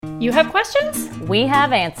You have questions? We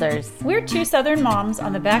have answers. We're two Southern moms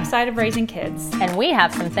on the backside of raising kids. And we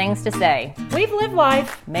have some things to say. We've lived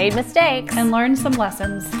life, made mistakes, and learned some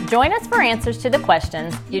lessons. Join us for answers to the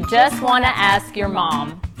questions you just want to ask your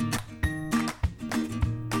mom.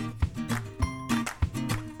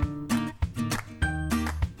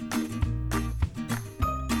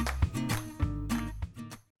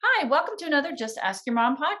 Hi, welcome to another Just Ask Your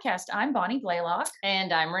Mom podcast. I'm Bonnie Blaylock.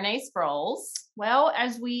 And I'm Renee Sproles. Well,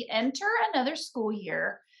 as we enter another school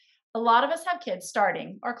year, a lot of us have kids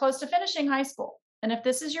starting or close to finishing high school. And if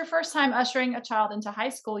this is your first time ushering a child into high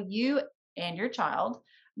school, you and your child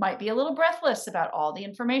might be a little breathless about all the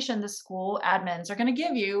information the school admins are going to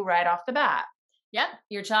give you right off the bat. Yep.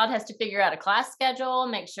 Your child has to figure out a class schedule,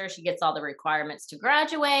 make sure she gets all the requirements to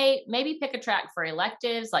graduate, maybe pick a track for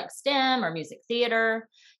electives like STEM or music theater,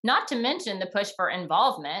 not to mention the push for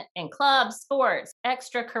involvement in clubs, sports,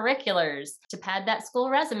 extracurriculars to pad that school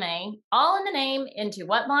resume, all in the name into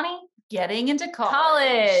what, Bonnie? Getting into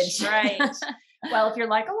college. Right. Well, if you're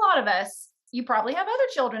like a lot of us, you probably have other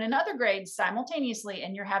children in other grades simultaneously,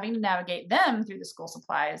 and you're having to navigate them through the school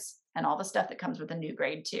supplies and all the stuff that comes with a new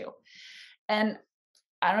grade too. And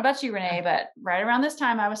I don't know about you, Renee, but right around this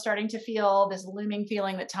time, I was starting to feel this looming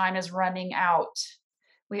feeling that time is running out.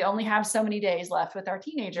 We only have so many days left with our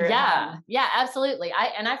teenager. Yeah, absolutely.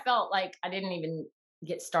 I felt like I didn't even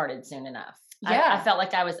get started soon enough. Yeah. I felt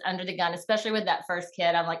like I was under the gun, especially with that first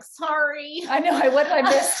kid. I'm like, sorry. I know. What did I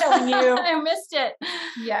miss telling you? I missed it.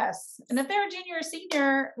 Yes. And if they're a junior or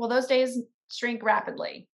senior, well, those days shrink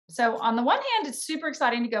rapidly. So on the one hand, it's super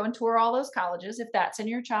exciting to go and tour all those colleges if that's in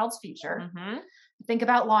your child's future. Mm-hmm. Think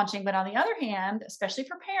about launching. But on the other hand, especially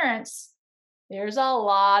for parents, there's a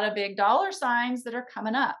lot of big dollar signs that are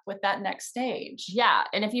coming up with that next stage. Yeah.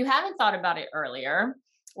 And if you haven't thought about it earlier,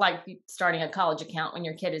 like starting a college account when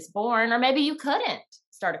your kid is born, or maybe you couldn't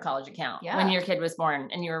start a college account when your kid was born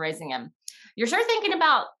and you were raising him, you're sure thinking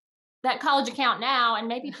about that college account now and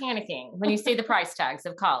maybe panicking when you see the price tags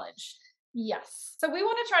of college. Yes. So we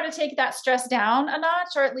want to try to take that stress down a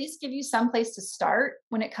notch, or at least give you some place to start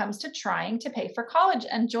when it comes to trying to pay for college.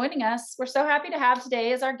 And joining us, we're so happy to have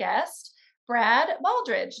today as our guest, Brad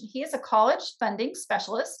Baldridge. He is a college funding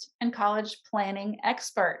specialist and college planning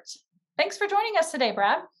expert. Thanks for joining us today,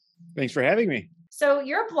 Brad. Thanks for having me. So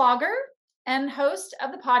you're a blogger and host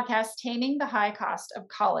of the podcast, Taming the High Cost of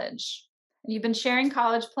College. And you've been sharing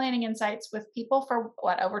college planning insights with people for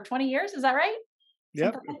over 20 years. Is that right?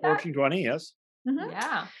 Yep, like 1420, yes. Mm-hmm.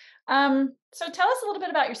 Yeah. So tell us a little bit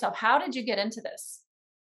about yourself. How did you get into this?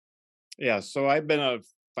 Yeah, so I've been a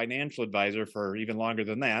financial advisor for even longer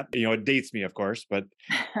than that. You know, it dates me, of course, but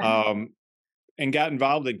and got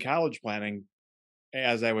involved in college planning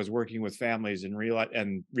as I was working with families and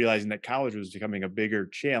realizing that college was becoming a bigger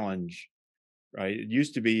challenge. Right? It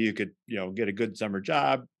used to be you could, get a good summer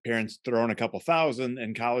job, parents throw in a couple thousand,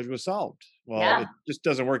 and college was solved. Well, it just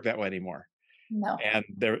doesn't work that way anymore. No. And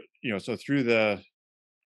there, so through the,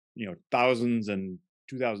 thousands and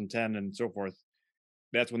 2010 and so forth,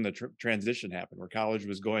 that's when the transition happened, where college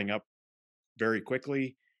was going up very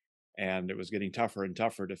quickly and it was getting tougher and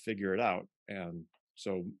tougher to figure it out. And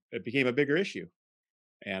so it became a bigger issue.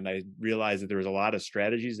 And I realized that there was a lot of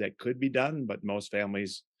strategies that could be done, but most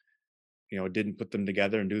families, didn't put them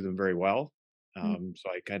together and do them very well. So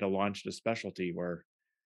I kind of launched a specialty where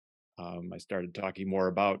I started talking more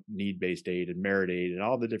about need-based aid and merit aid and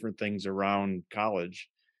all the different things around college,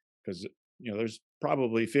 because there's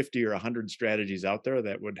probably 50 or 100 strategies out there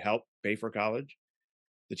that would help pay for college.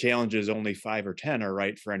 The challenge is only 5 or 10 are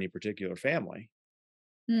right for any particular family.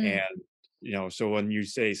 And so when you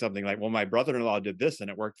say something like, well, my brother-in-law did this and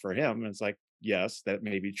it worked for him, and it's like, yes, that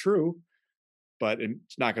may be true, but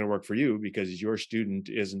it's not going to work for you because your student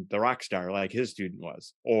isn't the rock star like his student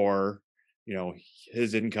was, or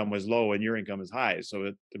his income was low and your income is high,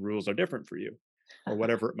 so the rules are different for you, or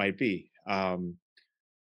whatever it might be.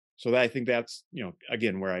 So I think that's,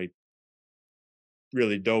 again, where I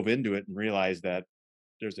really dove into it and realized that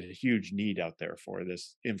there's a huge need out there for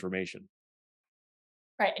this information.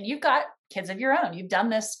 Right. And you've got kids of your own. You've done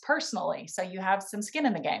this personally, so you have some skin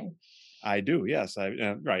in the game. I do. Yes.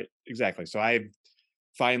 Right. Exactly. So I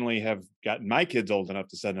finally have gotten my kids old enough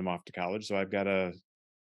to send them off to college. So I've got a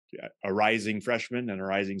rising freshman and a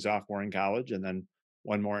rising sophomore in college, and then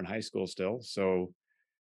one more in high school still. So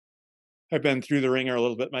I've been through the ringer a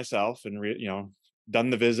little bit myself, and done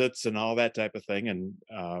the visits and all that type of thing. And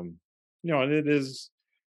and it is,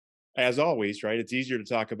 as always, right, it's easier to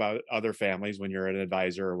talk about other families when you're an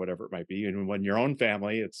advisor or whatever it might be, and when your own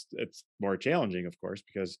family, it's more challenging, of course,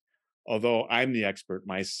 because although I'm the expert,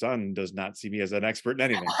 my son does not see me as an expert in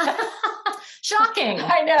anything. Shocking.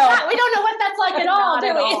 I know. We don't know what that's like at all, Not do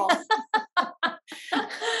at we? all.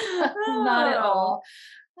 Not at all.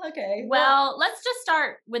 Okay. Well, let's just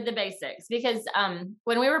start with the basics because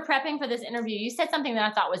when we were prepping for this interview, you said something that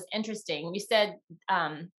I thought was interesting. You said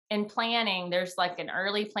in planning, there's like an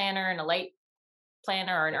early planner and a late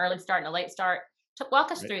planner, or an early start and a late start.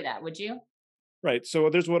 Walk us through that, would you? Right. So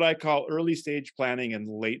there's what I call early stage planning and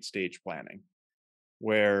late stage planning,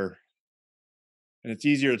 where, and it's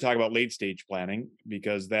easier to talk about late stage planning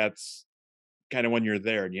because that's kind of when you're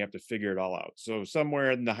there and you have to figure it all out. So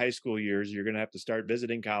somewhere in the high school years, you're going to have to start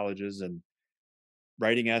visiting colleges and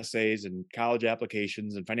writing essays and college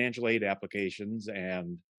applications and financial aid applications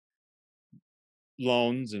and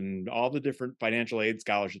loans and all the different financial aid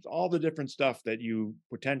scholarships, all the different stuff that you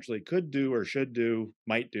potentially could do or should do,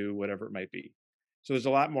 might do, whatever it might be. So there's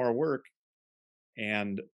a lot more work.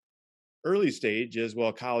 And early stage is,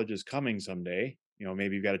 well, college is coming someday.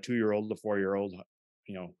 Maybe you've got a 2-year-old, a 4-year-old,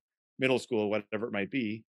 middle school, whatever it might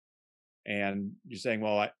be. And you're saying,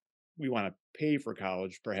 well, we want to pay for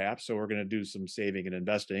college perhaps. So we're going to do some saving and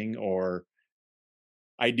investing, or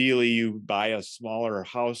ideally you buy a smaller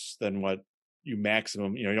house than what you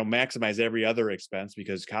maximum, you don't maximize every other expense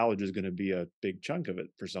because college is going to be a big chunk of it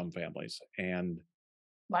for some families. And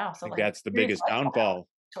wow. I So think like that's the biggest downfall.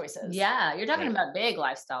 Choices. Yeah, you're talking about big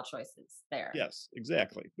lifestyle choices there. Yes,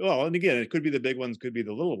 exactly. Well, and again, it could be the big ones, could be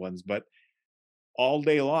the little ones, but all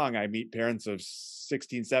day long, I meet parents of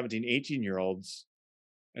 16, 17, 18-year-olds,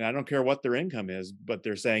 and I don't care what their income is, but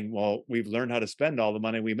they're saying, well, we've learned how to spend all the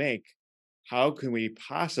money we make. How can we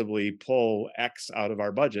possibly pull X out of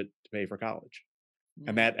our budget to pay for college?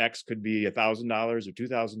 And that X could be $1,000 or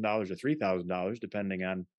 $2,000 or $3,000, depending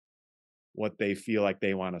on what they feel like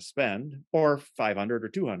they want to spend, or 500 or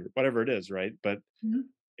 200, whatever it is, right? But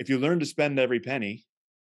if you learn to spend every penny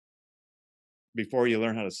before you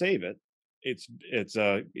learn how to save it,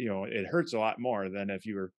 it hurts a lot more than if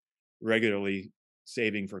you were regularly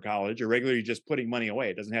saving for college or regularly just putting money away.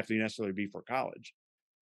 It doesn't have to necessarily be for college.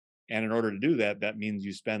 And in order to do that, that means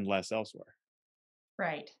you spend less elsewhere.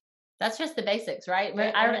 Right. That's just the basics, right?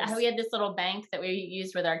 We had this little bank that we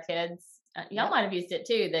used with our kids. Y'all might have used it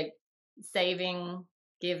too. The saving,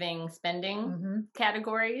 giving, spending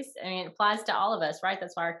categories. I mean, it applies to all of us, right?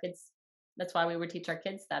 That's why we would teach our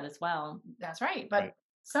kids that as well. That's right. But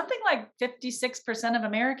something like 56% of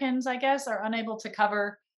Americans, I guess, are unable to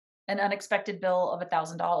cover an unexpected bill of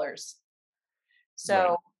 $1,000.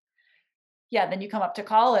 So then you come up to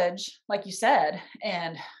college, like you said,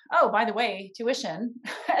 and oh, by the way, tuition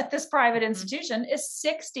at this private institution is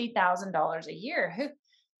 $60,000 a year.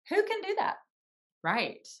 Who can do that?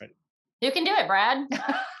 Right. Who can do it, Brad?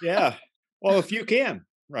 Yeah. Well, if you can,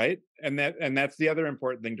 right? And that's the other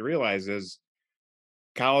important thing to realize is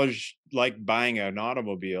college, like buying an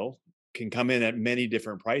automobile, can come in at many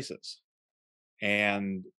different prices.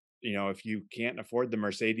 And if you can't afford the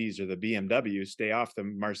Mercedes or the BMW, stay off the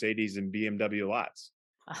Mercedes and BMW lots.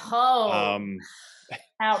 Oh,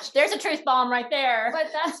 ouch. There's a truth bomb right there.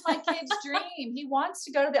 But that's my kid's dream. He wants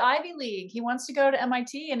to go to the Ivy League. He wants to go to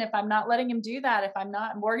MIT. And if I'm not letting him do that, if I'm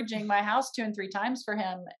not mortgaging my house 2 and 3 times for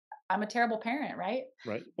him, I'm a terrible parent, right?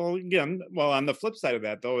 Right. Well, again, on the flip side of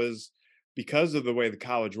that, though, is because of the way the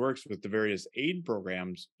college works with the various aid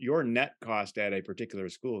programs, your net cost at a particular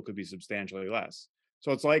school could be substantially less.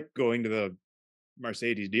 So it's like going to the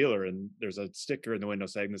Mercedes dealer and there's a sticker in the window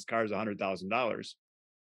saying this car is $100,000.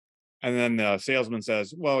 And then the salesman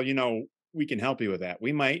says, well, we can help you with that.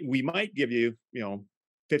 We might give you,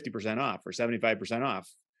 50% off or 75%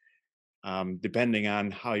 off, depending on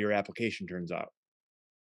how your application turns out.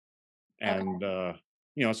 And,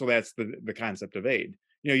 so that's the concept of aid.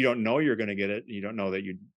 You don't know you're going to get it. You don't know that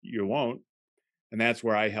you won't. And that's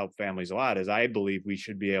where I help families a lot, is I believe we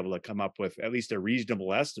should be able to come up with at least a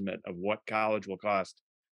reasonable estimate of what college will cost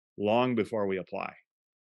long before we apply,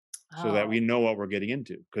 so that we know what we're getting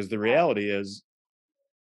into. Because the reality is,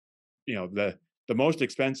 the most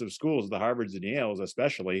expensive schools, the Harvards and Yales,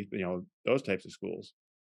 especially, those types of schools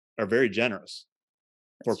are very generous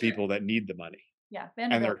for people that need the money. Yeah.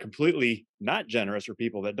 And they're completely not generous for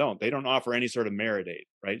people that don't. They don't offer any sort of merit aid,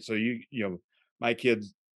 right? So my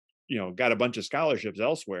kids, got a bunch of scholarships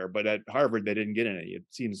elsewhere, but at Harvard, they didn't get any. It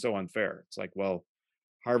seems so unfair. It's like, well,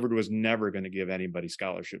 Harvard was never going to give anybody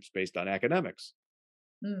scholarships based on academics.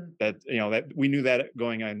 That we knew that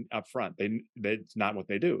going on up front. That's not what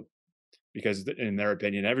they do, because in their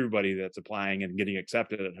opinion, everybody that's applying and getting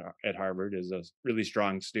accepted at Harvard is a really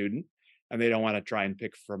strong student, and they don't want to try and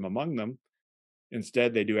pick from among them.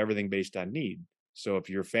 Instead, they do everything based on need. So if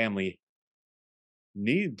your family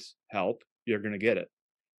needs help, you're going to get it.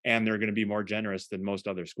 and they're going to be more generous than most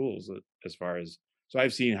other schools as far as. So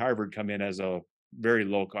I've seen Harvard come in as a very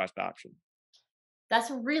low cost option. That's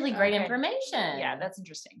really great Okay. information. Yeah, that's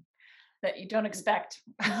interesting. That you don't expect.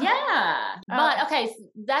 Yeah. But okay,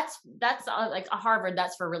 that's like a Harvard,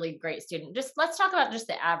 that's for really great student. Just let's talk about just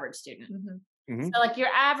the average student. So like your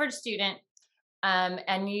average student,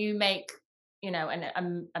 and you make,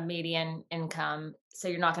 a median income, so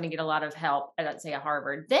you're not going to get a lot of help at, let's say, a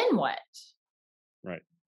Harvard. Then what? Right.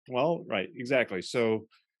 Well, right, exactly. So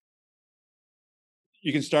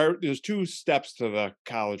you can start, there's two steps to the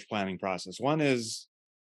college planning process. One is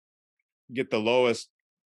get the lowest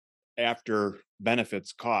after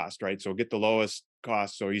benefits cost, right? So get the lowest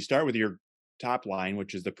cost. So you start with your top line,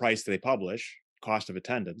 which is the price they publish, cost of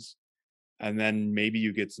attendance. And then maybe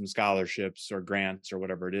you get some scholarships or grants or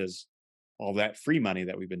whatever it is. All that free money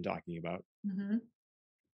that we've been talking about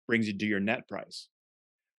brings you to your net price.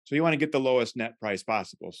 So you want to get the lowest net price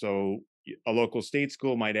possible. So a local state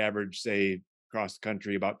school might average, say, across the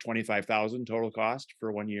country about $25,000 total cost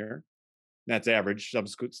for 1 year. That's average. Some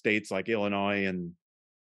states like Illinois and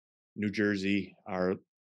New Jersey are,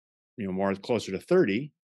 more closer to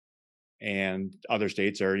 30, and other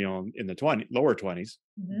states are, in the lower 20s.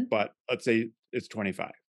 But let's say it's 25.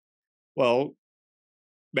 Well,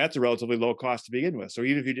 that's a relatively low cost to begin with. So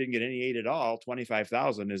even if you didn't get any aid at all,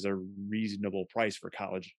 25,000 is a reasonable price for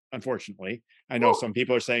college. Unfortunately, I know some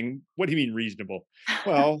people are saying, "What do you mean reasonable?"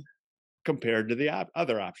 Well, compared to the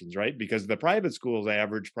other options, right? Because the private school's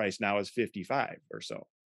average price now is 55 or so.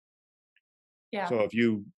 Yeah. So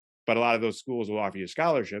but a lot of those schools will offer you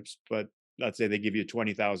scholarships, but let's say they give you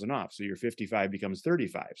 20,000 off. So your 55 becomes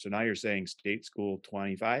 35. So now you're saying state school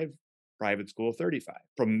 25, private school 35.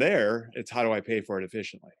 From there, it's how do I pay for it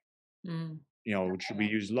efficiently? Should we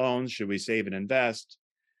use loans? Should we save and invest?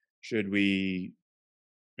 Should we,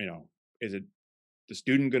 is it the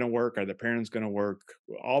student going to work? Are the parents going to work?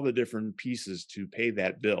 All the different pieces to pay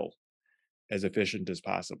that bill as efficient as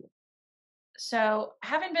possible. So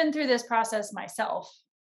having been through this process myself,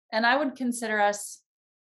 and I would consider us,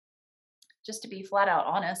 just to be flat out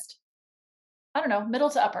honest, I don't know, middle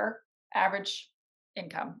to upper average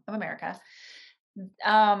income of America.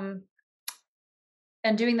 And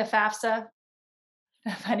doing the FAFSA,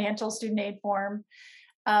 financial student aid form,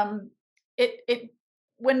 it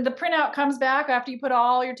when the printout comes back after you put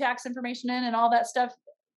all your tax information in and all that stuff,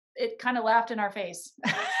 it kind of laughed in our face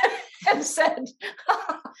and said,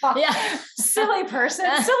 "Yeah, silly person,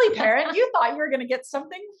 silly parent, you thought you were going to get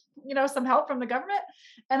something, some help from the government."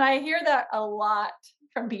 And I hear that a lot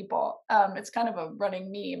from people. It's kind of a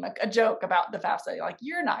running meme, a joke about the FAFSA. Like,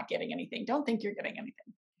 you're not getting anything. Don't think you're getting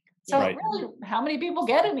anything. So really, how many people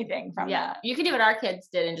get anything from that? You could do what our kids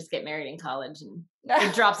did and just get married in college, and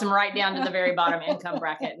it drops them right down to the very bottom income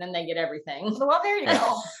bracket, and then they get everything. Well, there you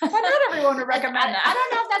go. But not everyone would recommend that. I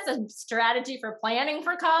don't know if that's a strategy for planning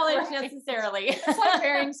for college necessarily. It's like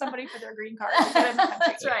marrying somebody for their green card.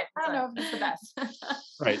 That's right. I don't know if it's the best.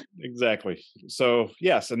 Right, exactly. So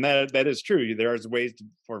yes, and that is true. There's ways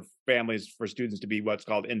for families, for students to be what's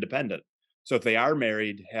called independent. So if they are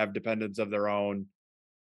married, have dependents of their own,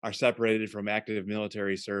 are separated from active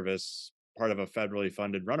military service, part of a federally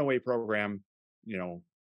funded runaway program,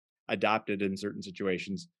 adopted in certain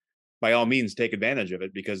situations, by all means take advantage of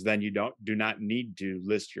it, because then you do not need to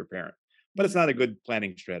list your parent. But it's not a good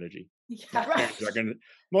planning strategy. Yeah,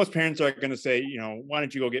 Most parents are going to say, why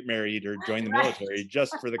don't you go get married or join the military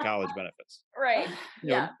just for the college benefits? Right.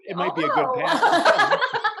 It might be a good path.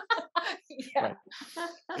 Yeah. Right.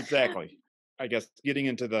 Exactly. I guess getting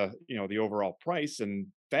into the, the overall price and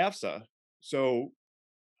FAFSA. So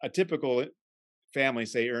a typical family,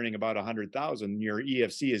 say earning about 100,000, your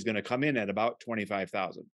EFC is going to come in at about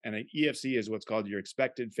 25,000. And an EFC is what's called your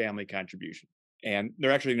expected family contribution. And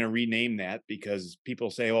they're actually going to rename that because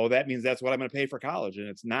people say, oh, that means that's what I'm going to pay for college. And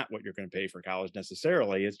it's not what you're going to pay for college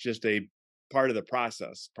necessarily. It's just a part of the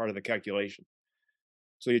process, part of the calculation.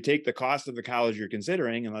 So you take the cost of the college you're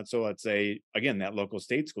considering, and let's say, again, that local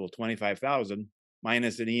state school, 25,000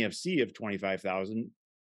 minus an EFC of 25,000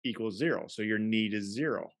 equals zero. So your need is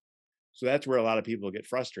zero. So that's where a lot of people get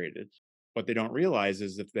frustrated. What they don't realize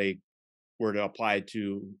is if they were to apply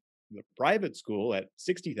to the private school at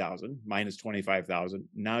 60,000 minus 25,000,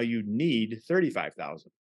 now you need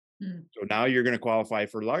 35,000. So now you're going to qualify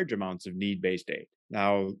for large amounts of need-based aid.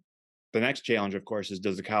 Now, the next challenge, of course, is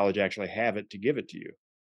does the college actually have it to give it to you?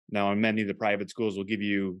 Now, many of the private schools will give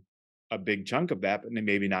you a big chunk of that, but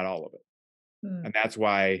maybe not all of it. And that's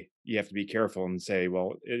why you have to be careful and say,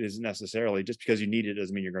 well, it isn't necessarily just because you need it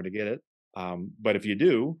doesn't mean you're going to get it. But if you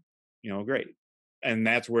do, great. And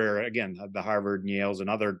that's where, again, the Harvard and Yales and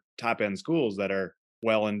other top end schools that are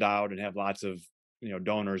well endowed and have lots of,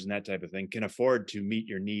 donors and that type of thing, can afford to meet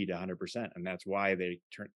your need 100%, and that's why they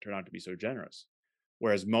turn out to be so generous.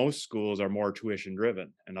 Whereas most schools are more tuition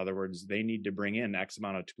driven. In other words, they need to bring in X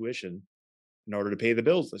amount of tuition in order to pay the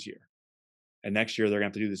bills this year, and next year they're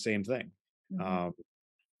going to have to do the same thing. Mhm.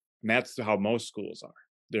 And that's how most schools are.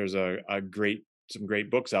 There's some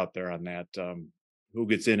great books out there on that. Who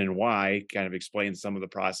Gets In and Why kind of explains some of the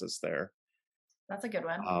process there. That's a good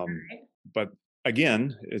one. All Um, right. but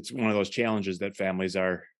again, it's one of those challenges that families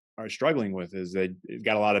are struggling with, is they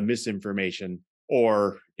got a lot of misinformation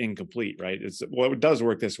or incomplete, right? It does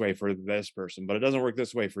work this way for this person, but it doesn't work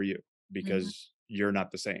this way for you Mhm. because you're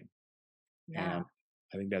not the same. Yeah. And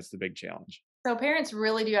I think that's the big challenge. So parents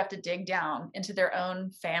really do have to dig down into their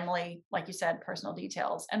own family, like you said, personal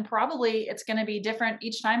details. And probably it's going to be different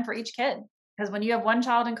each time for each kid. Because when you have one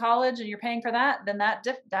child in college and you're paying for that, then that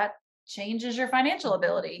changes your financial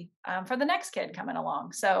ability for the next kid coming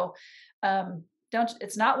along. So don't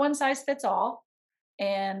it's not one size fits all.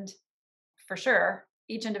 And for sure,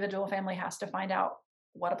 each individual family has to find out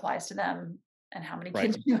what applies to them and how many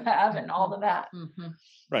Right. kids you have and all of that. Mhm.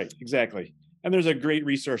 Right. Exactly. And there's a great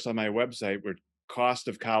resource on my website with cost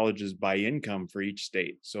of colleges by income for each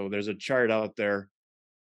state. So there's a chart out there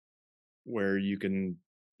where you can,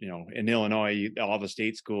 in Illinois, all the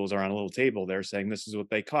state schools are on a little table there saying this is what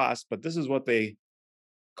they cost, but this is what they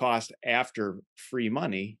cost after free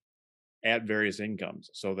money at various incomes.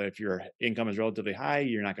 So that if your income is relatively high,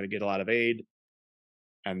 you're not going to get a lot of aid,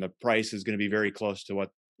 and the price is going to be very close to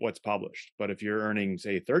what's published. But if you're earning,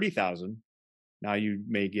 say, 30,000, now you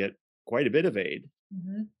may get quite a bit of aid,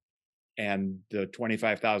 Mhm. and the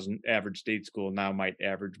 25,000 average state school now might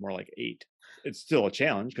average more like 8. It's still a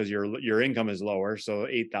challenge because your income is lower, so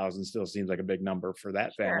 8,000 still seems like a big number for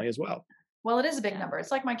that Sure. family as well. Well, it is a big Yeah. number.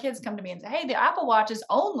 It's like my kids come to me and say, "Hey, the Apple Watch is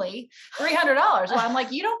only $300." Well, I'm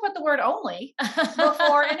like, "You don't put the word only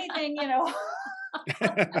before anything,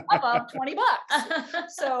 above $20."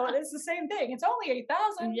 So it's the same thing. It's only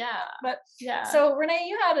 8,000. Yeah. But Yeah. so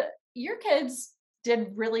Renee, your kids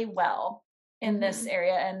did really well in this Mhm.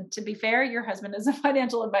 area. And to be fair, your husband is a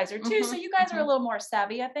financial advisor too. So Mhm. you guys are a Mhm. little more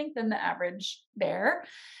savvy, I think, than the average bear.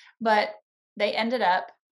 But they ended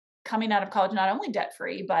up coming out of college not only debt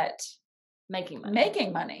free, but Making money.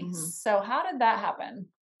 making money. Mhm. So how did that happen? And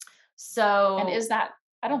So is that,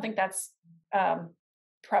 I don't think that's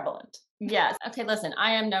prevalent. yes. Okay, listen,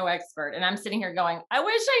 I am no expert and I'm sitting here going, I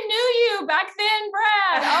wish I knew you back then,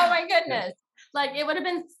 Brad. Oh my goodness. Like it would have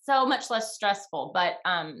been so much less stressful. But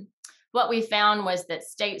what we found was that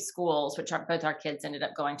state schools, which are both our kids ended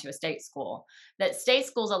up going to a state school, that state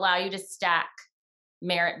schools allow you to stack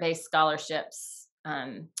merit-based scholarships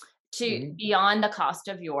to Mhm. beyond the cost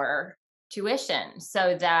of your tuition,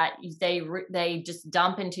 so that they just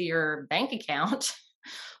dump into your bank account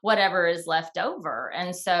whatever is left over.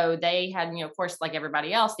 And so they had, of course, like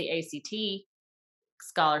everybody else, the ACT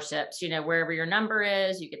scholarships, wherever your number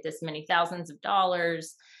is, you get this many thousands of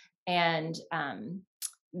dollars. And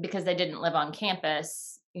because they didn't live on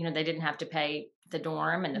campus, they didn't have to pay the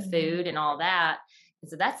dorm and the Mhm. food and all that. And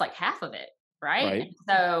so that's like half of it. Right. Right.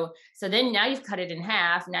 And so then now you've cut it in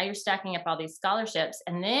half. Now you're stacking up all these scholarships.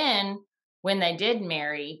 And then when they did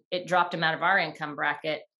marry, it dropped them out of our income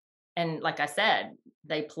bracket. And like I said,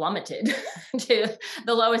 they plummeted to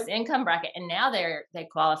the lowest income bracket. And now they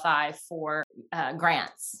qualify for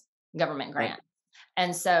grants, government Right. grants.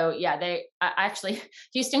 And so, yeah, actually,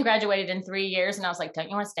 Houston graduated in 3 years. And I was like, don't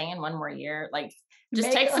you want to stay in one more year? Like,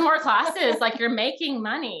 just take some more classes. Like, you're making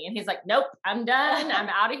money. And he's like, nope, I'm done. I'm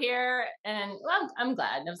out of here. And well, I'm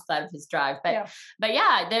glad. I was glad of his drive. But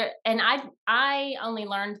yeah, I only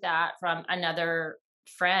learned that from another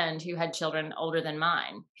friend who had children older than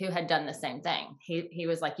mine who had done the same thing. He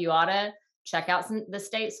was like, you ought to check out the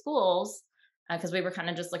state schools, because we were kind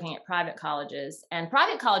of just looking at private colleges, and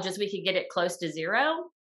private colleges, we could get it close to zero,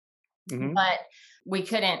 Mhm. but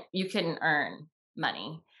you couldn't earn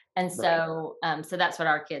money. And Right. so that's what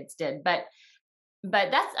our kids did. But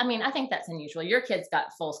I think that's unusual. Your kids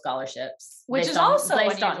got full scholarships, Which based is on also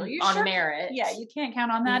based unusual. on, You on sure merit. Yeah, you can't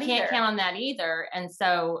count on that You can't either. count on that either. And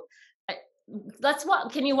so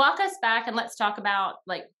can you walk us back and let's talk about,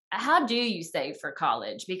 like, how do you save for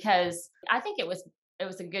college? Because I think it was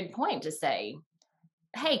a good point to say,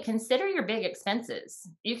 hey, consider your big expenses.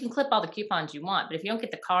 You can clip all the coupons you want, but if you don't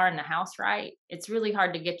get the car and the house right, it's really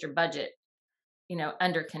hard to get your budget,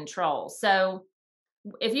 under control. So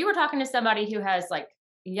if you were talking to somebody who has like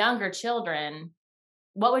younger children,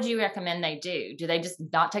 what would you recommend they do? Do they just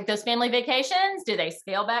not take those family vacations? Do they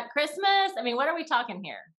scale back Christmas? I mean, what are we talking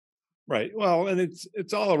here? Right. Well, and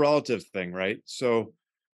it's all a relative thing, right? So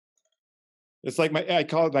It's like I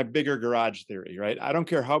call it my bigger garage theory, right? I don't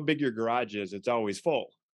care how big your garage is, it's always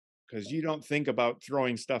full, because you don't think about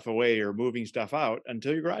throwing stuff away or moving stuff out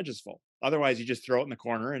until your garage is full. Otherwise, you just throw it in the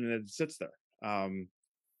corner and it sits there. And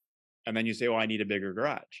then you say, well, I need a bigger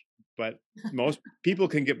garage. But most people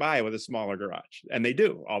can get by with a smaller garage, and they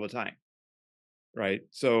do all the time. Right.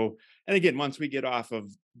 So, and again, once we get off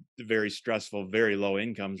of the very stressful, very low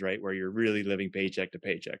incomes, right, where you're really living paycheck to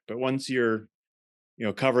paycheck. But once you're,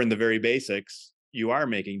 covering the very basics, you are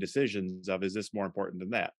making decisions of, is this more important than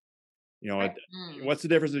that? Right. What's the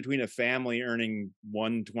difference between a family earning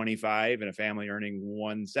 125 and a family earning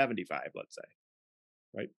 175, let's say,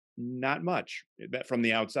 right? Not much that from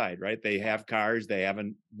the outside, right? They have cars, they have a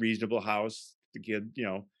reasonable house, the kid,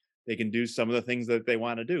 they can do some of the things that they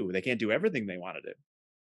want to do. They can't do everything they want to do.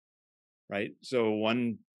 Right. So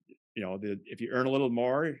if you earn a little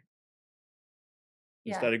more,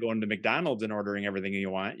 instead of going to McDonald's and ordering everything you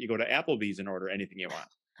want, you go to Applebee's and order anything you want.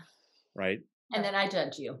 Right. And then I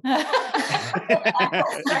judge you. Exactly.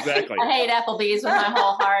 I hate Applebee's with my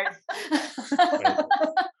whole heart. Right.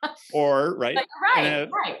 Or right.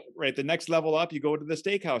 Right. The next level up, you go to the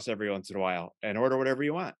steakhouse every once in a while and order whatever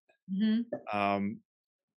you want. Mm-hmm.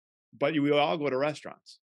 But we all go to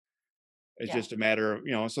restaurants. It's just a matter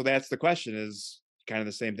of, so that's the question, is kind of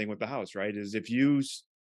the same thing with the house, right? Is if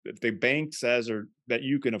the bank says that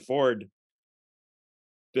you can afford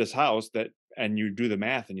this house, and you do the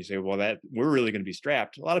math and you say, well, that we're really going to be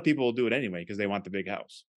strapped. A lot of people will do it anyway because they want the big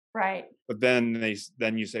house. Right. But then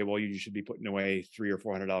you say, well, you should be putting away $300 or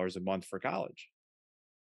 $400 a month for college.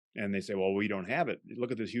 And they say, well, we don't have it.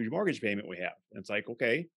 Look at this huge mortgage payment we have. And it's like,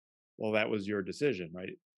 okay, well, that was your decision,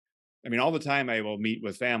 right? I mean, all the time I will meet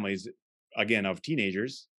with families, again, of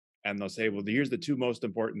teenagers, and they'll say, well, here's the two most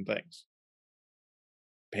important things: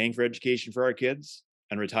 paying for education for our kids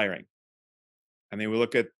and retiring. And they will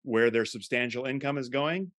look at where their substantial income is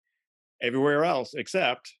going everywhere else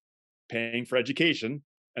except paying for education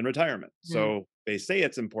and retirement. So they say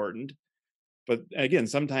it's important, but again,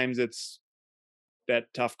 sometimes it's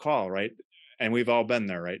that tough call, right? And we've all been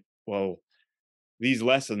there, right? Well, these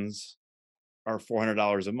lessons are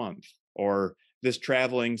 $400 a month, or this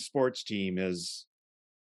traveling sports team is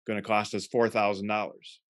going to cost us $4,000,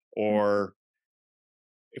 or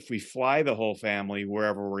if we fly the whole family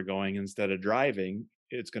wherever we're going instead of driving,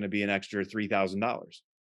 it's going to be an extra $3,000.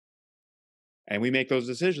 And we make those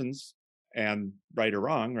decisions, and right or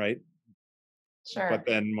wrong, right? Sure. But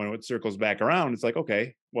then when it circles back around, it's like,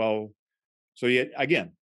 okay, well, so yet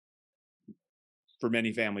again, for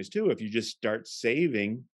many families too, if you just start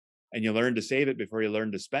saving and you learn to save it before you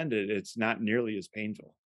learn to spend it, it's not nearly as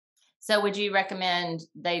painful. So would you recommend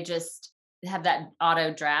they just have that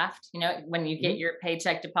auto draft? When you get your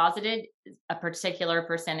paycheck deposited, a particular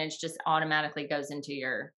percentage just automatically goes into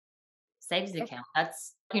your savings account.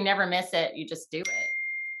 That's, you never miss it. You just do it.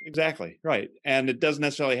 Exactly. Right. And it doesn't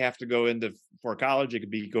necessarily have to go into for college. It could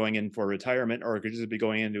be going in for retirement, or it could just be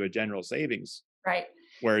going into a general savings. Right.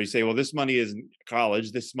 Where you say, well, this money isn't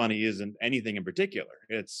college. This money isn't anything in particular.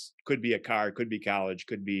 Could be a car, could be college,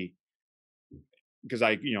 could be, because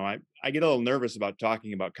I get a little nervous about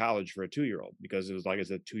talking about college for a 2-year-old, because it was like, is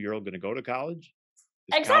a 2-year-old going to go to college?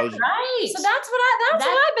 Exactly. Right. So that's what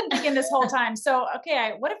I've been thinking this whole time. So,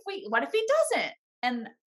 okay, what if he doesn't?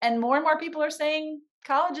 And more people are saying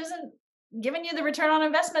college isn't giving you the return on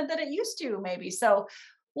investment that it used to, maybe. So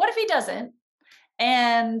what if he doesn't?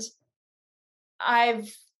 And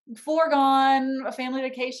I've foregone a family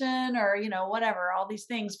vacation or, whatever, all these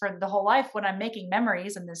things for the whole life when I'm making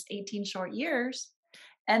memories in this 18 short years.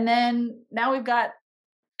 And then now we've got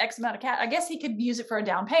X amount of cash. I guess he could use it for a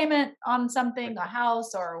down payment on something, a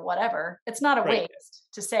house or whatever. It's not a waste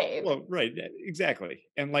to save. Well, right. Exactly.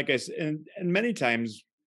 And like I said, and many times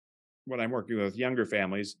when I'm working with younger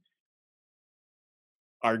families,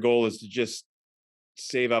 our goal is to just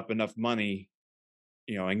save up enough money,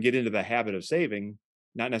 and get into the habit of saving,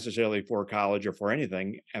 not necessarily for college or for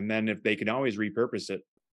anything. And then if they can always repurpose it.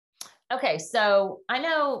 Okay. So I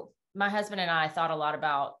know my husband and I thought a lot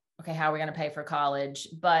about, okay, how are we going to pay for college?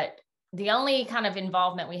 But the only kind of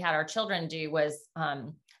involvement we had our children do was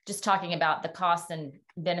just talking about the costs and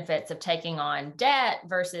benefits of taking on debt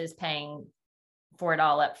versus paying for it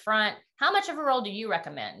all up front. How much of a role do you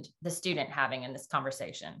recommend the student having in this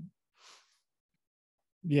conversation?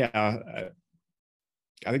 Yeah,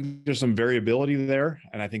 I think there's some variability there.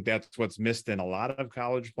 And I think that's what's missed in a lot of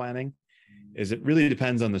college planning, is it really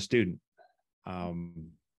depends on the student. I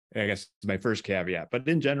guess is my first caveat, but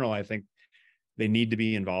in general, I think they need to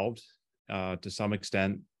be involved to some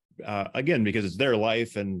extent, again, because it's their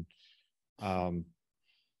life. And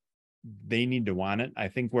they need to want it. I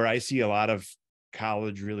think where I see a lot of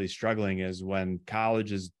college really struggling is when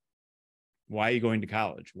college is, why are you going to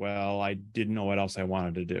college? Well, I didn't know what else I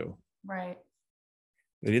wanted to do. Right.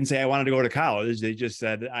 They didn't say I wanted to go to college. They just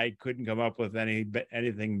said I couldn't come up with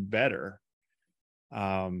anything better.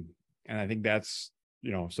 And I think that's,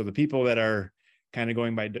 so the people that are kind of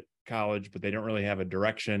going by college, but they don't really have a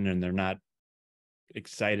direction and they're not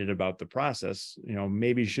excited about the process,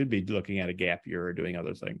 maybe should be looking at a gap year or doing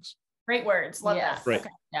other things. Great words. Love Yes. that. Right. Okay.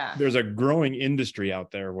 Yeah. There's a growing industry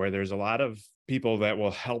out there where there's a lot of people that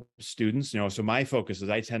will help students, so my focus is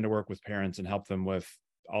I tend to work with parents and help them with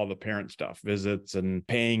all the parent stuff, visits and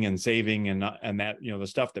paying and saving and that, the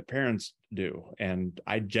stuff that parents do. And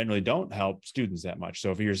I generally don't help students that much.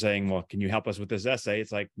 So if you're saying, well, can you help us with this essay?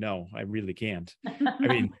 It's like, no, I really can't. I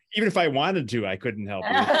mean, even if I wanted to, I couldn't help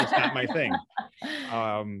you. It's just not my thing.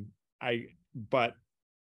 But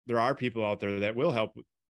there are people out there that will help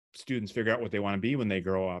students figure out what they want to be when they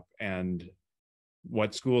grow up and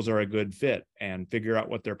what schools are a good fit and figure out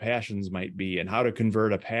what their passions might be and how to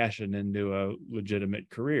convert a passion into a legitimate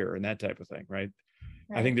career and that type of thing. Right.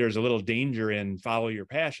 I think there's a little danger in follow your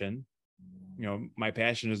passion. My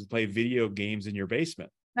passion is to play video games in your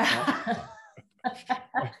basement.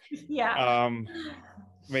 Yeah.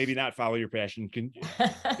 Maybe not follow your passion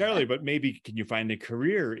entirely, but maybe can you find a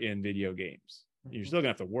career in video games? You're still gonna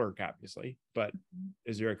have to work, obviously, but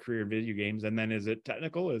is there a career in video games? And then is it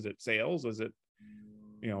technical? Is it sales? Is it,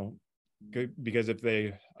 because if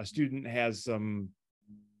a student has some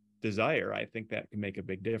desire, I think that can make a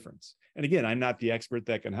big difference. And again, I'm not the expert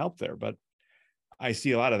that can help there, but I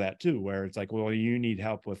see a lot of that too, where it's like, well, you need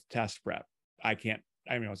help with test prep.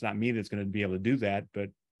 It's not me that's going to be able to do that, but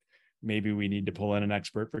maybe we need to pull in an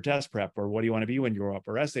expert for test prep, or what do you want to be when you grow up,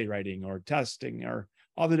 or essay writing, or testing, or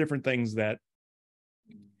all the different things that,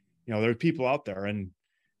 there are people out there, and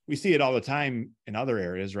we see it all the time in other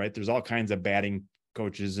areas, right? There's all kinds of batting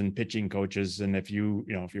coaches and pitching coaches. And if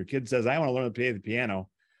if your kid says, I want to learn to play the piano,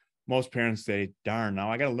 most parents say, darn, now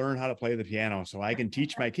I got to learn how to play the piano so I can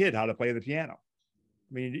teach my kid how to play the piano.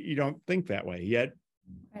 I mean, you don't think that way yet.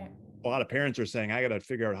 Right. A lot of parents are saying, I got to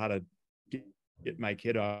figure out how to get my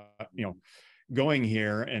kid, going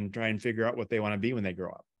here and try and figure out what they want to be when they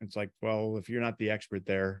grow up. It's like, well, if you're not the expert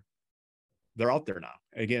there, they're out there now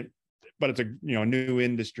again, but it's a, new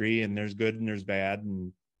industry and there's good and there's bad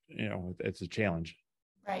and, it's a challenge.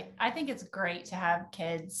 Right. I think it's great to have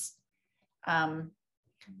kids, I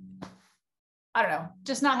don't know,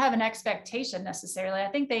 just not have an expectation necessarily. I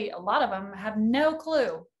think a lot of them have no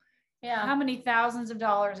clue how many thousands of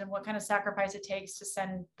dollars and what kind of sacrifice it takes to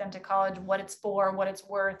send them to college, what it's for, what it's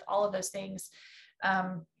worth, all of those things.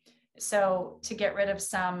 So to get rid of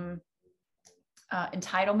some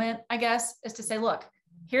entitlement, I guess, is to say, look,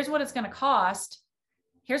 here's what it's going to cost.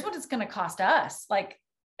 Here's what it's going to cost us. Like,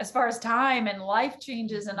 as far as time and life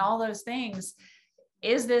changes and all those things,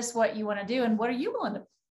 is this what you want to do? And what are you willing to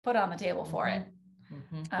put on the table for it?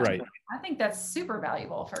 Mm-hmm. Right. I think that's super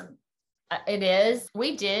valuable for. It is.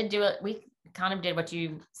 We did do it. We kind of did what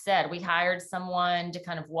you said. We hired someone to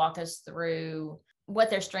kind of walk us through what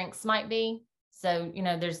their strengths might be. So,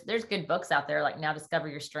 there's good books out there, like Now Discover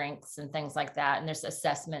Your Strengths and things like that. And there's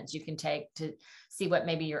assessments you can take to see what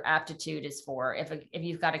maybe your aptitude is for. If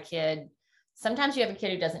you've got a kid, sometimes you have a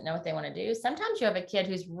kid who doesn't know what they want to do. Sometimes you have a kid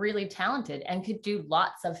who's really talented and could do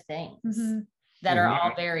lots of things that are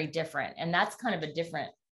all very different. And that's kind of a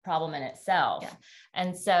different problem in itself. Yeah.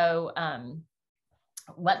 And so,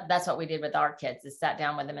 that's what we did with our kids, is sat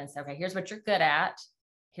down with them and said, okay, here's what you're good at.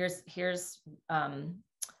 Here's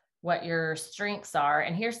what your strengths are,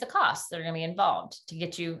 and here's the costs that are going to be involved to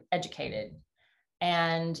get you educated.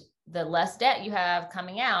 And the less debt you have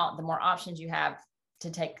coming out, the more options you have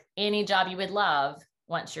to take any job you would love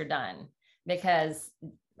once you're done, because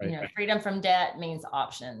freedom from debt means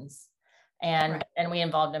options. And we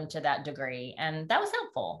involved them to that degree, and that was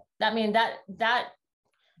helpful. That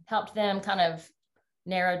helped them kind of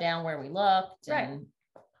narrow down where we looked,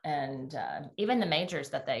 and even the majors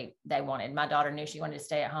that they wanted. My daughter knew she wanted to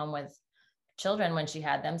stay at home with children when she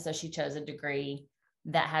had them, so she chose a degree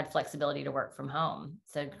that had flexibility to work from home.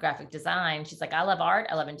 So graphic design, she's like, I love art,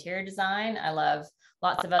 I love interior design, I love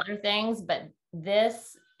lots of other things, but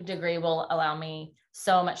this degree will allow me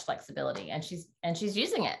so much flexibility. And she's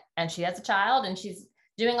using it, and she has a child, and she's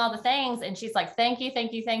doing all the things, and she's like, thank you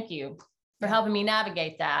for helping me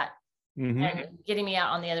navigate that and getting me out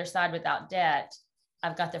on the other side without debt.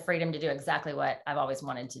 I've got the freedom to do exactly what I've always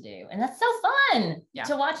wanted to do. And that's so fun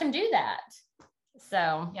to watch them do that.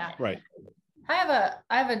 So, Right. I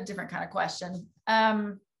have a different kind of question.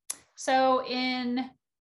 So in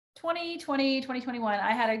 2020, 2021,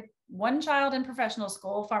 I had one child in professional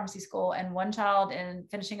school, pharmacy school, and one child in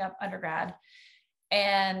finishing up undergrad.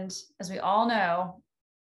 And as we all know,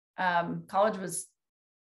 college was,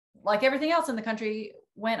 like everything else in the country,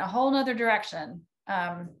 went a whole nother direction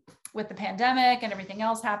with the pandemic and everything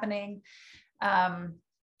else happening.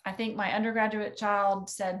 I think my undergraduate child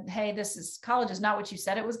said, hey, college is not what you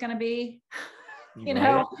said it was going to be. You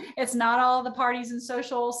know, it's not all the parties and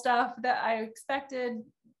social stuff that I expected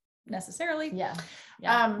necessarily. Yeah.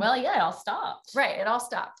 Well, yeah, it all stopped. Right. It all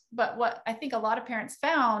stopped. But what I think a lot of parents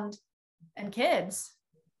found, and kids,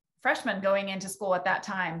 freshmen going into school at that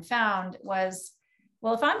time found, was,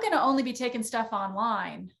 well, if I'm going to only be taking stuff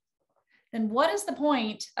online, then what is the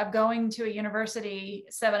point of going to a university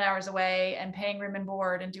 7 hours away and paying room and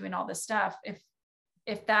board and doing all this stuff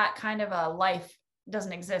if that kind of a life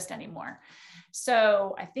doesn't exist anymore?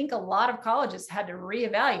 So I think a lot of colleges had to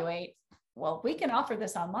reevaluate, well, if we can offer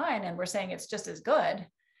this online and we're saying it's just as good,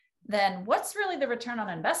 then what's really the return on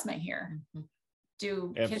investment here? Mm-hmm.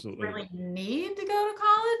 Do kids really need to go to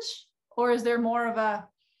college? Or is there more of a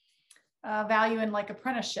value in like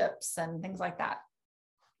apprenticeships and things like that?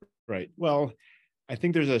 Right. Well, I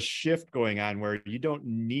think there's a shift going on where you don't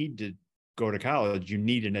need to go to college, you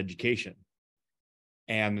need an education.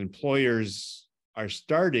 And employers are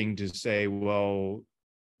starting to say, well,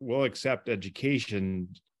 we'll accept education,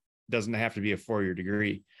 doesn't have to be a 4-year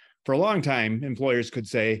degree. For a long time, employers could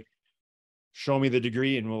say, show me the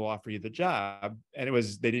degree and we'll offer you the job. And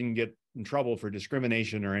they didn't get in trouble for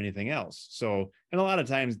discrimination or anything else. So, and a lot of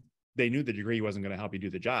times they knew the degree wasn't going to help you do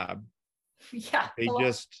the job. Yeah.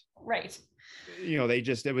 Right.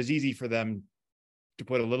 It was easy for them to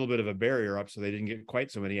put a little bit of a barrier up so they didn't get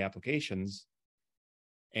quite so many applications.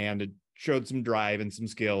 And it showed some drive and some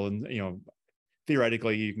skill. And,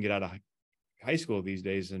 theoretically you can get out of high school these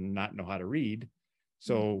days and not know how to read.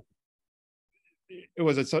 So it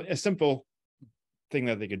was a simple thing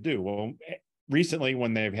that they could do. Well, recently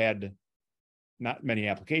when they've had not many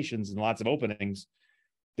applications and lots of openings,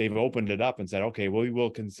 they've opened it up and said, okay, well, we will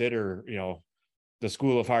consider, the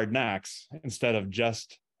school of hard knocks instead of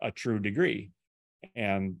just a true degree.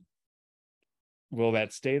 And will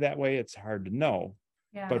that stay that way? It's hard to know.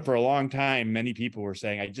 Yeah. But for a long time, many people were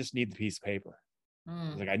saying, I just need the piece of paper.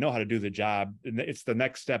 Like, I know how to do the job. And it's the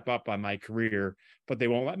next step up on my career, but they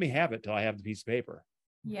won't let me have it till I have the piece of paper.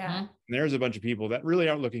 Yeah. And there's a bunch of people that really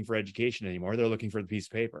aren't looking for education anymore. They're looking for the piece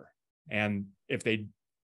of paper. And if they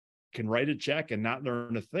can write a check and not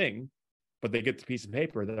learn a thing, but they get the piece of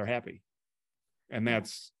paper, they're happy. And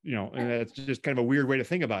that's, and that's just kind of a weird way to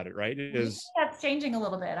think about it, right? That's changing a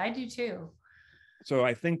little bit. I do too. So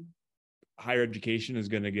I think higher education is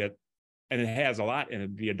going to get, and it has a lot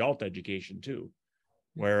in the adult education too,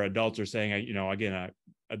 where adults are saying, again, an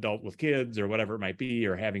adult with kids or whatever it might be,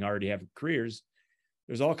 or already have careers,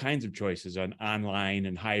 there's all kinds of choices on online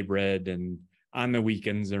and hybrid and on the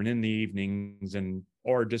weekends and in the evenings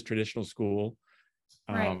or just traditional school.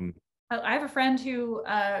 Right. I have a friend who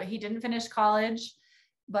he didn't finish college,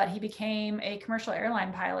 but he became a commercial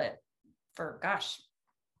airline pilot for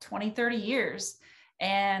 20, 30 years.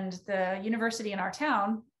 And the university in our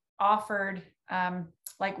town offered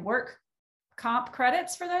work comp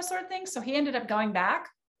credits for those sort of things. So he ended up going back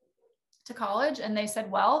to college, and they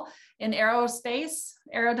said, well, in aerospace,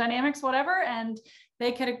 aerodynamics, whatever, and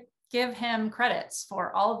they could give him credits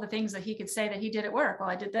for all of the things that he could say that he did at work. Well,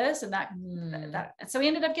 I did this and that. So he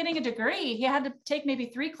ended up getting a degree. He had to take maybe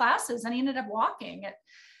 3 classes, and he ended up walking at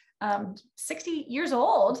 60 years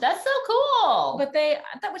old. That's so cool. But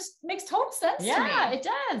makes total sense to me. Yeah, it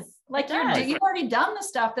does. You've already done the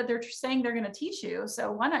stuff that they're saying they're going to teach you. So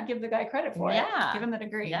why not give the guy credit for it? Give him the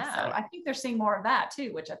degree. Yeah. So I think they're seeing more of that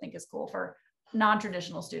too, which I think is cool for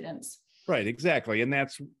non-traditional students. Right, exactly. And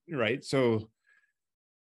that's right. So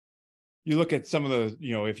you look at some of the,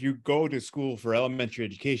 if you go to school for elementary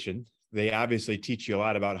education, they obviously teach you a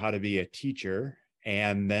lot about how to be a teacher.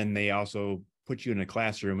 And then they also put you in a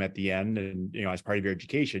classroom at the end, and as part of your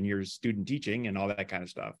education, you're student teaching and all that kind of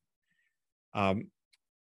stuff.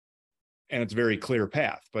 And it's a very clear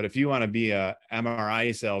path. But if you want to be a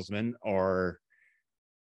MRI salesman or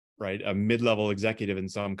a mid-level executive in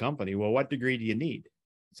some company, well, what degree do you need?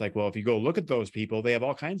 It's like, well, if you go look at those people, they have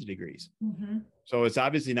all kinds of degrees. Mm-hmm. So it's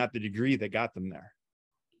obviously not the degree that got them there,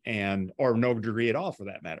 or no degree at all for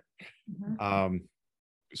that matter. Mm-hmm.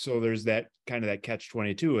 So there's that kind of that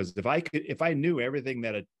catch-22 is if I knew everything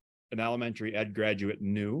that an elementary ed graduate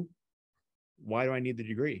knew, why do I need the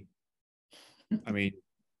degree? I mean,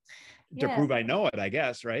 to prove I know it, I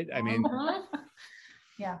guess, right? I mean,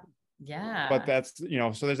 yeah. Yeah. But that's,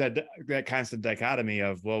 so there's that constant dichotomy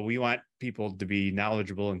of, well, we want people to be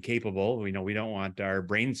knowledgeable and capable. We don't want our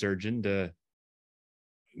brain surgeon to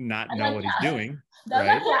not know what he's doing. Right.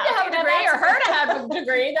 Him to have a degree or her to have a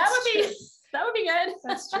degree. That would be good.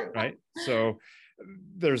 That's true. Right. So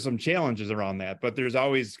there's some challenges around that, but there's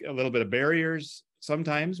always a little bit of barriers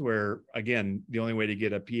sometimes where, again, the only way to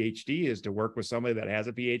get a PhD is to work with somebody that has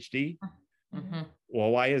a PhD. Mm-hmm. Well,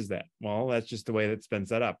 why is that? Well, that's just the way that's been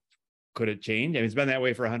set up. Could it change? I mean, it's been that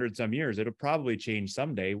way for 100 some years. It'll probably change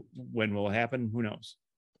someday. When will it happen? Who knows?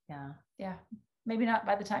 Yeah. Yeah. Maybe not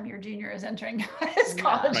by the time your junior is entering his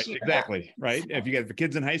college right, year. Exactly. Right. If you got the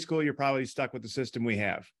kids in high school, you're probably stuck with the system we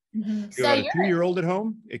have. Mm-hmm. If you have a 2-year-old at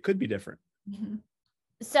home, it could be different. Mm-hmm.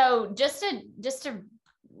 So just to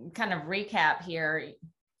kind of recap here,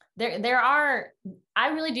 I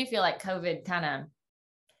really do feel like COVID kind of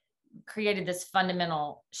created this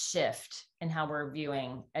fundamental shift in how we're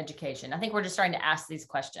viewing education. I think we're just starting to ask these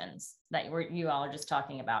questions that you all are just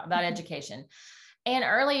talking about education. And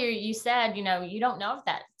earlier you said, you don't know if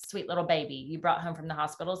that sweet little baby you brought home from the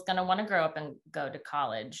hospital is going to want to grow up and go to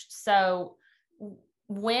college. So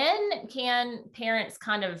when can parents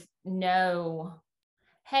kind of know,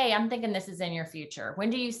 hey, I'm thinking this is in your future? When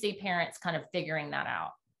do you see parents kind of figuring that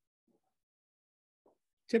out?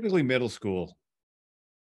 Typically middle school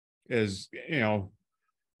is,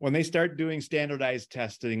 when they start doing standardized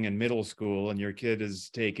testing in middle school and your kid is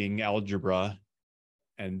taking algebra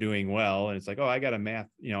and doing well, and it's like, oh, I got a math,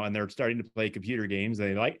 and they're starting to play computer games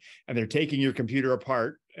and they're taking your computer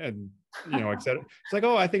apart and, et cetera. It's like,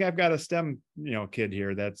 oh, I think I've got a STEM, kid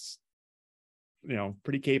here that's,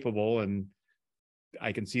 pretty capable, and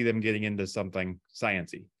I can see them getting into something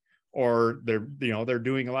sciencey, or they're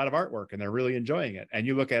doing a lot of artwork and they're really enjoying it. And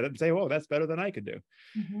you look at it and say, oh, that's better than I could do.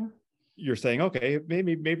 Mm-hmm. You're saying, okay,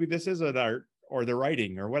 maybe this is an art, or the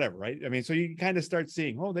writing or whatever, right? I mean, so you kind of start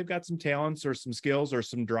seeing, oh, they've got some talents or some skills or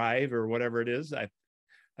some drive or whatever it is. I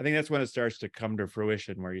think that's when it starts to come to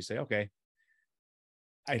fruition, where you say, okay,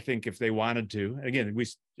 I think if they wanted to, again,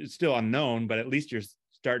 it's still unknown, but at least you're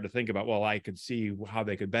starting to think about, well, I could see how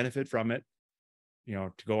they could benefit from it,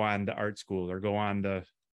 to go on to art school or go on to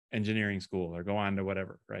engineering school or go on to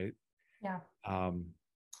whatever, right? Yeah.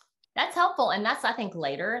 That's helpful. And that's, I think,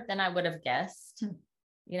 later than I would have guessed.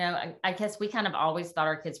 I guess we kind of always thought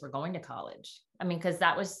our kids were going to college. I mean, because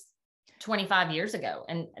that was 25 years ago.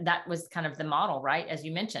 And that was kind of the model, right? As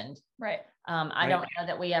you mentioned. Right. I don't know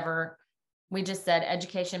that we just said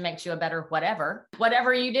education makes you a better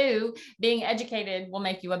whatever you do, being educated will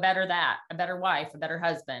make you a better wife, a better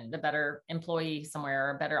husband, a better employee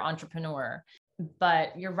somewhere, a better entrepreneur.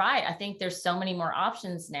 But you're right. I think there's so many more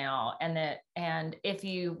options now. And if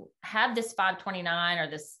you have this 529 or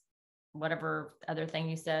this, whatever other thing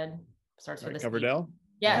you said starts with a Coverdell.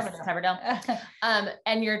 Yes, Coverdell.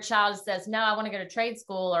 And your child says, no, I want to go to trade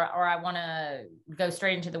school or I want to go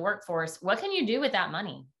straight into the workforce. What can you do with that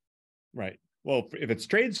money? Right. Well, if it's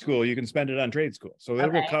trade school, you can spend it on trade school. So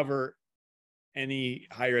it will cover any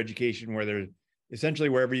higher education where there's essentially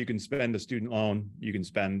wherever you can spend a student loan, you can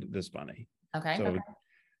spend this money. Okay. So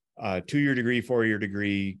 2-year degree, 4-year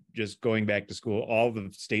degree, just going back to school, all the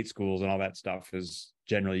state schools and all that stuff is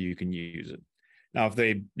generally you can use it. Now, if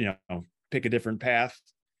they, pick a different path,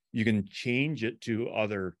 you can change it to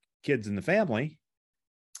other kids in the family,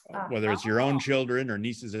 whether it's your own children or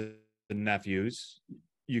nieces and nephews.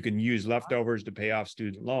 You can use leftovers to pay off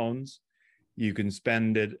student loans. You can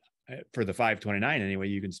spend it for the 529 anyway.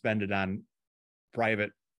 You can spend it on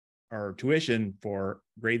private or tuition for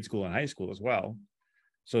grade school and high school as well.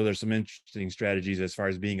 So there's some interesting strategies as far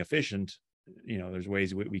as being efficient. There's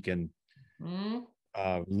ways we can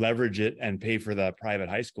leverage it and pay for the private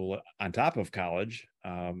high school on top of college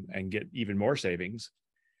and get even more savings.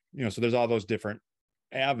 So there's all those different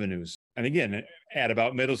avenues. And again, at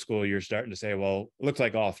about middle school, you're starting to say, well, it looks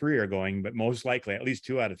like all 3 are going, but most likely at least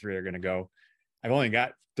 2 out of 3 are going to go. I've only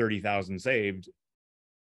got 30,000 saved.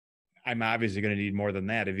 I'm obviously going to need more than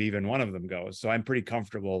that if even one of them goes. So I'm pretty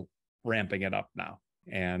comfortable ramping it up now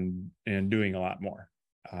and doing a lot more.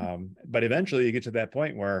 But eventually you get to that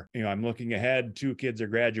point where, I'm looking ahead, 2 kids are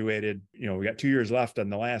graduated, we got 2 years left on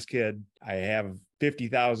the last kid. I have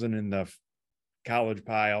 50,000 in the college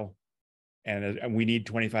pile and we need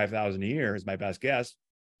 25,000 a year is my best guess.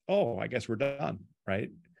 Oh, I guess we're done. Right.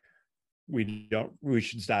 We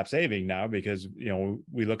should stop saving now because,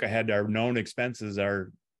 we look ahead, our known expenses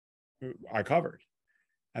are covered.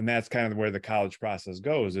 And that's kind of where the college process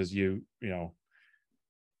goes is you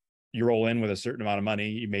roll in with a certain amount of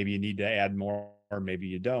money. Maybe you need to add more, or maybe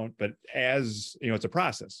you don't. But as it's a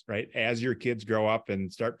process, right? As your kids grow up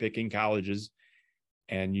and start picking colleges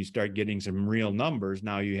and you start getting some real numbers,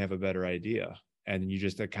 now you have a better idea. And you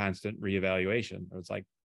just a constant reevaluation. It's like,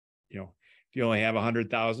 if you only have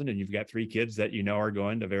 100,000 and you've got 3 kids that are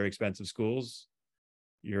going to very expensive schools,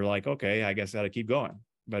 you're like, okay, I guess I got to keep going.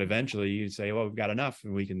 But eventually you say, well, we've got enough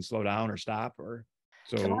and we can slow down or stop or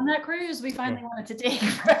so. Come on that cruise we finally wanted to take.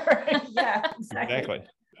 Yeah, exactly.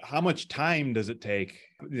 How much time does it take?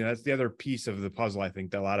 That's the other piece of the puzzle I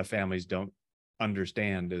think that a lot of families don't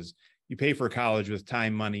understand is you pay for college with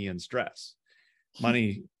time, money, and stress.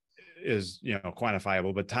 Money is,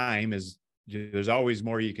 quantifiable, but time is, there's always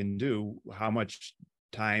more you can do. How much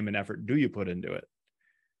time and effort do you put into it?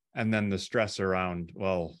 And then the stress around,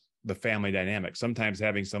 well, the family dynamic. Sometimes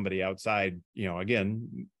having somebody outside,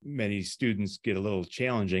 again, many students get a little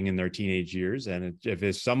challenging in their teenage years. And if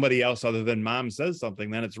it's somebody else other than mom says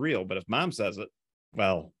something, then it's real. But if mom says it,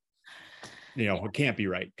 well, it can't be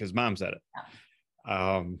right because mom said it.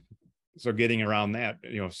 So getting around that,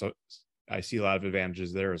 so I see a lot of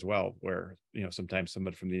advantages there as well, where, sometimes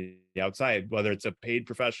somebody from the outside, whether it's a paid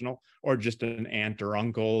professional or just an aunt or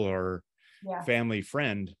uncle or family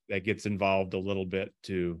friend that gets involved a little bit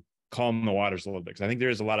to calm the waters a little bit. Because I think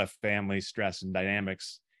there's a lot of family stress and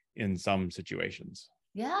dynamics in some situations.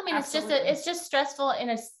 Yeah, I mean, Absolutely. it's just stressful in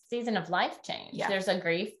a season of life change. Yeah. There's a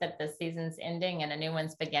grief that the season's ending and a new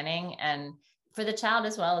one's beginning, and for the child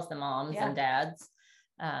as well as the moms and dads.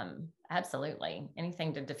 Absolutely.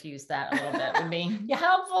 Anything to diffuse that a little bit would be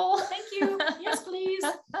helpful. Thank you. Yes, please.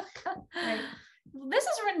 Right. This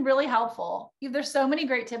has been really helpful. There's so many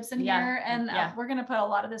great tips in here, and we're going to put a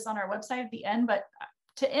lot of this on our website at the end. But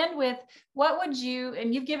to end with, what would you,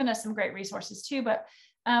 and you've given us some great resources too, but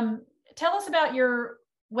tell us about your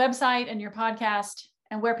website and your podcast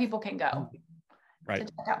and where people can go to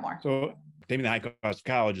check out more. So Taming the High Cost of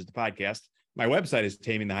College is the podcast. My website is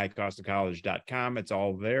tamingthehighcostofcollege.com. It's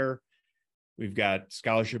all there. We've got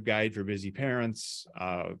scholarship guide for busy parents,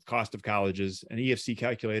 cost of colleges, an EFC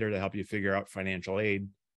calculator to help you figure out financial aid.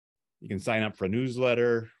 You can sign up for a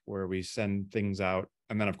newsletter where we send things out.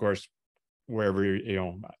 And then, of course, wherever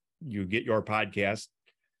you get your podcast,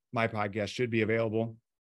 my podcast should be available.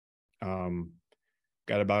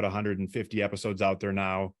 Got about 150 episodes out there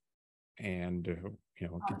now, and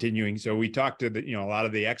continuing. So we talked to a lot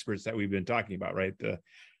of the experts that we've been talking about, right?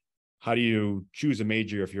 How do you choose a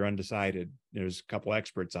major if you're undecided? There's a couple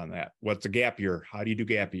experts on that. What's a gap year? How do you do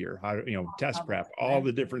gap year? How test prep? All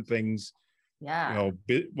the different things. Yeah.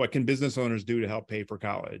 What can business owners do to help pay for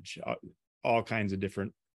college? All kinds of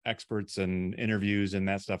different experts and interviews and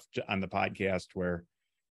that stuff on the podcast. Where,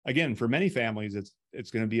 again, for many families, it's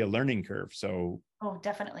going to be a learning curve. So,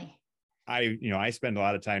 definitely. I spend a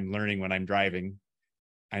lot of time learning when I'm driving.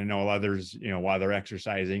 I know others, while they're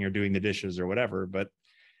exercising or doing the dishes or whatever, but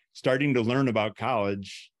starting to learn about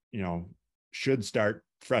college, should start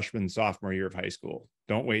freshman, sophomore year of high school.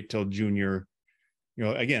 Don't wait till junior.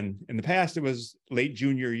 Again, in the past, it was late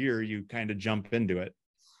junior year, you kind of jump into it.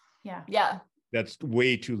 Yeah. Yeah. That's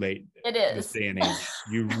way too late. It is. This day and age.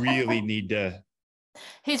 You really need to.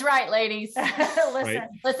 He's right, ladies.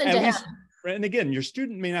 Listen to him. And again, your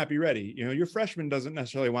student may not be ready. Your freshman doesn't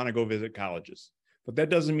necessarily want to go visit colleges. But that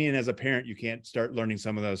doesn't mean as a parent, you can't start learning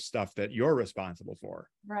some of those stuff that you're responsible for.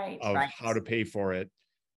 Right. How to pay for it.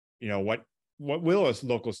 What will a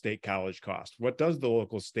local state college cost? What does the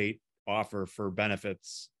local state offer for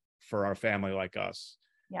benefits for our family like us?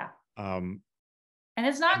 Yeah. And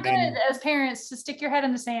it's not good as parents to stick your head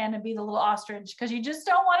in the sand and be the little ostrich because you just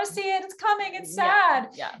don't want to see it. It's coming. It's sad.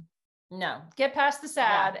 Yeah. No. Get past the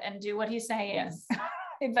sad and do what he's saying. Yes.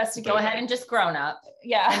 Investigate. Go ahead and just grown up.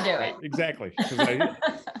 Yeah. And do it. Exactly.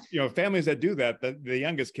 Families that do that, the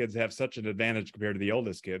youngest kids have such an advantage compared to the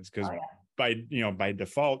oldest kids because by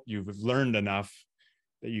default, you've learned enough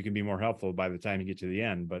that you can be more helpful by the time you get to the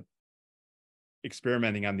end. But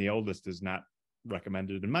experimenting on the oldest is not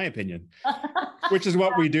recommended, in my opinion, which is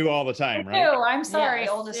what we do all the time, right? No, I'm sorry,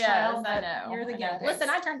 oldest child. I know. You're the guest. Listen,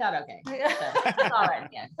 I turned out okay. So it's all right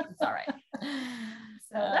again. It's all right.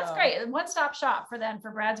 So that's great. One-stop shop for them, for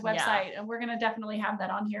Brad's website. And we're going to definitely have that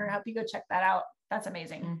on here. I hope you go check that out. That's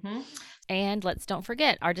amazing. Mm-hmm. And let's don't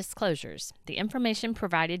forget our disclosures. The information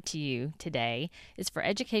provided to you today is for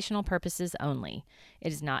educational purposes only.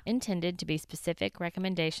 It is not intended to be specific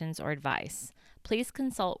recommendations or advice. Please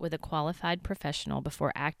consult with a qualified professional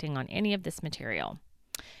before acting on any of this material.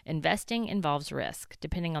 Investing involves risk.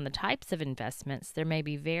 Depending on the types of investments, there may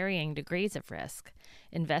be varying degrees of risk.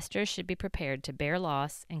 Investors should be prepared to bear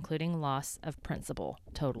loss, including loss of principal,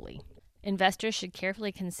 totally. Investors should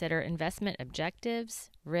carefully consider investment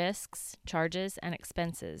objectives, risks, charges, and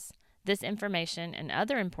expenses. This information and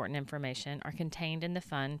other important information are contained in the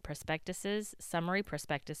fund prospectuses, summary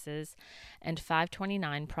prospectuses, and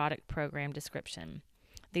 529 product program description.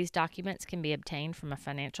 These documents can be obtained from a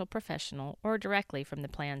financial professional or directly from the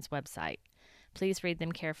plan's website. Please read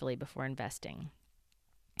them carefully before investing.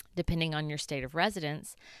 Depending on your state of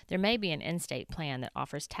residence, there may be an in-state plan that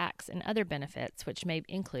offers tax and other benefits, which may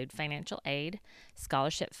include financial aid,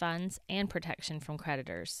 scholarship funds, and protection from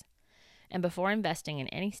creditors. And before investing in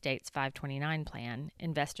any state's 529 plan,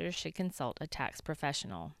 investors should consult a tax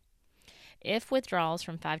professional. If withdrawals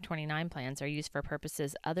from 529 plans are used for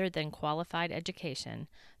purposes other than qualified education,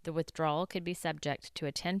 the withdrawal could be subject to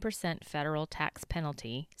a 10% federal tax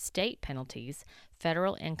penalty, state penalties,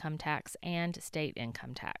 federal income tax, and state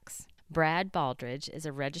income tax. Brad Baldridge is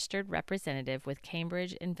a registered representative with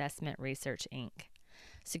Cambridge Investment Research, Inc.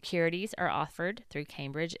 Securities are offered through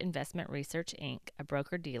Cambridge Investment Research, Inc., a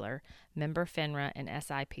broker-dealer, member FINRA and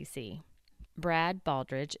SIPC. Brad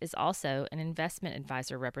Baldridge is also an investment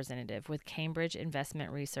advisor representative with Cambridge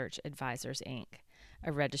Investment Research Advisors, Inc.,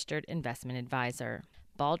 a registered investment advisor.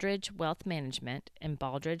 Baldridge Wealth Management and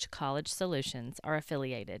Baldridge College Solutions are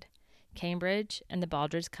affiliated. Cambridge and the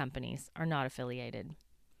Baldridge companies are not affiliated.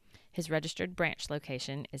 His registered branch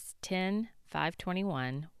location is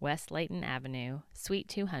 10521 West Layton Avenue, Suite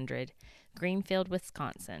 200, Greenfield,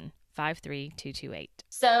 Wisconsin, 53228.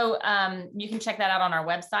 So you can check that out on our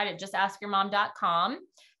website at justaskyourmom.com.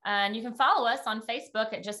 And you can follow us on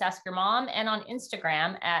Facebook at Just Ask Your Mom and on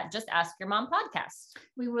Instagram at Just Ask Your Mom Podcast.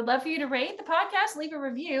 We would love for you to rate the podcast, leave a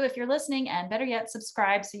review if you're listening, and better yet,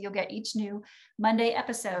 subscribe so you'll get each new Monday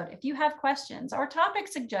episode. If you have questions or topic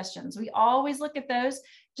suggestions, we always look at those.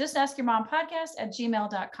 Just Ask Your Mom Podcast at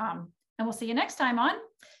gmail.com. And we'll see you next time on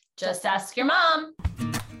Just Ask Your Mom.